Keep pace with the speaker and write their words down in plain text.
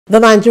The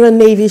Nigerian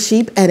Navy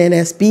Ship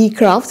NNS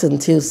BEECROFT on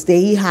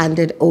Tuesday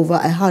handed over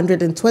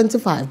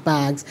 125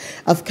 bags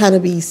of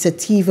Cannabis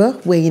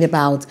Sativa weighing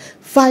about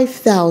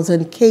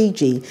 5,000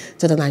 kg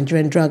to the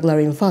Nigerian Drug Law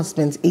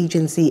Enforcement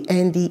Agency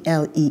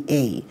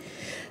NDLEA.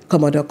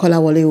 Commodore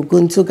Kolawole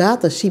Oguntuga,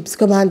 the ship's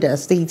commander,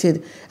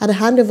 stated at a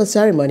handover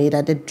ceremony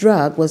that the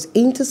drug was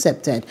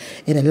intercepted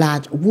in a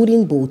large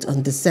wooden boat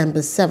on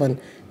December 7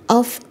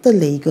 off the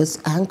Lagos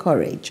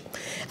anchorage.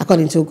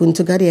 According to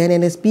Oguntuga, the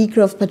NNS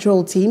BEECROFT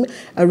patrol team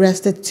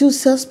arrested 2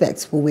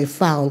 suspects who were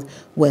found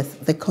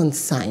with the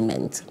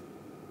consignment.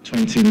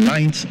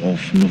 29th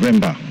of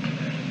November,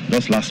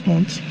 just last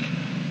month,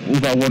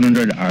 over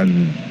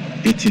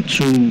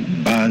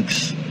 182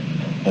 bags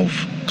of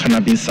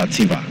Cannabis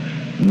Sativa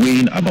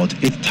weighing about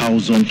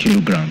 8,000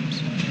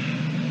 kilograms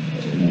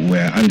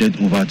were handed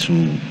over to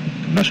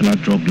National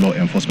Drug Law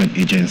Enforcement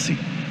Agency.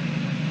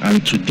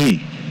 And today,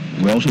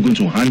 we're also going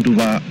to hand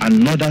over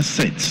another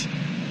set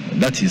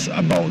that is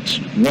about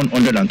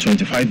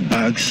 125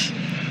 bags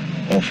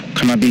of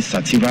Cannabis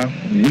Sativa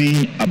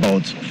weighing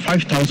about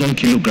 5,000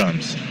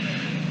 kilograms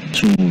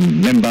to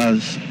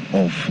members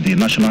of the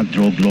National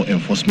Drug Law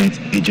Enforcement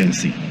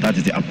Agency. That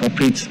is the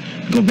appropriate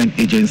government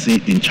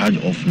agency in charge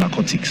of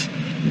narcotics.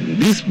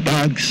 These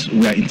bags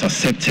were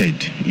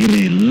intercepted in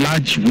a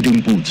large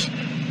wooden boat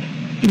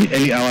in the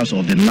early hours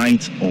of the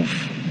night of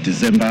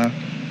December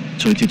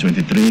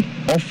 2023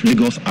 off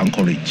Lagos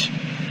anchorage.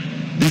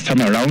 This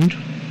time around,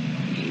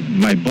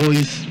 my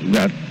boys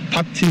were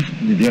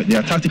they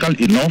are tactical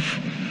enough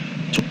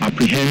to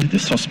apprehend the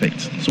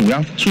suspects. So we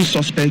have 2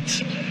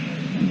 suspects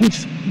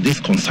with this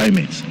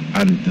consignment,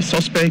 and the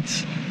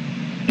suspects,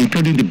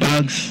 including the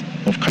bags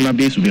of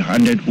cannabis, will be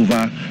handed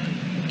over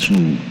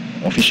to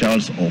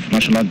officials of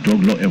National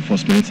Drug Law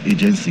Enforcement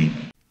Agency.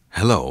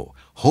 Hello,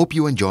 hope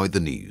you enjoyed the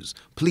news.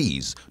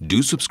 Please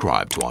do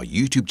subscribe to our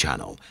YouTube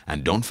channel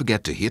and don't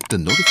forget to hit the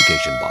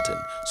notification button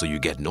so you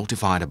get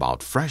notified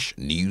about fresh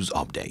news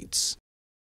updates.